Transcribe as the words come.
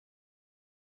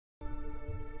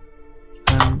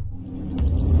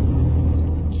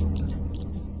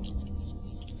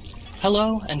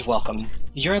Hello and welcome.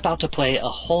 You're about to play a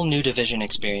whole new Division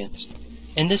experience.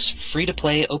 In this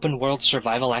free-to-play open-world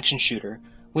survival action shooter,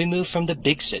 we move from the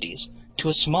big cities to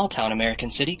a small-town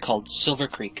American city called Silver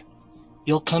Creek.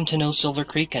 You'll come to know Silver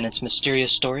Creek and its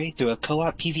mysterious story through a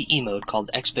co-op PvE mode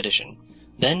called Expedition.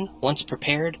 Then, once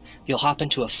prepared, you'll hop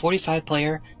into a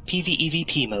 45-player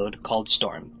PvEVP mode called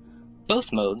Storm.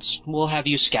 Both modes will have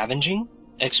you scavenging,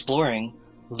 exploring,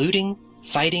 looting,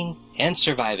 fighting, and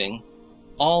surviving,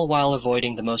 all while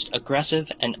avoiding the most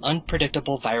aggressive and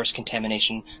unpredictable virus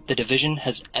contamination the Division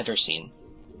has ever seen.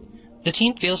 The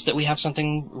team feels that we have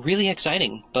something really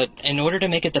exciting, but in order to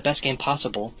make it the best game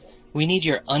possible, we need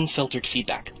your unfiltered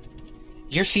feedback.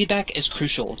 Your feedback is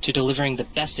crucial to delivering the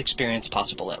best experience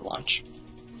possible at launch.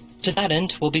 To that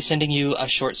end, we'll be sending you a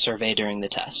short survey during the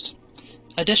test.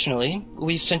 Additionally,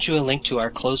 we've sent you a link to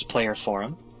our closed player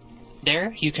forum.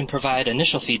 There, you can provide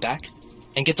initial feedback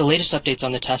and get the latest updates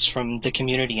on the test from the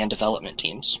community and development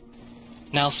teams.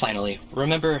 Now finally,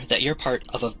 remember that you're part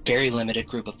of a very limited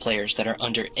group of players that are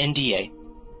under NDA.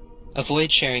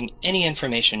 Avoid sharing any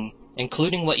information,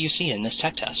 including what you see in this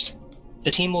tech test.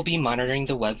 The team will be monitoring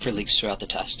the web for leaks throughout the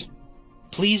test.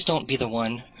 Please don't be the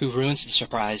one who ruins the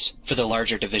surprise for the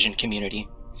larger Division community.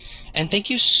 And thank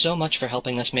you so much for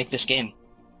helping us make this game.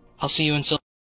 I'll see you in Silver.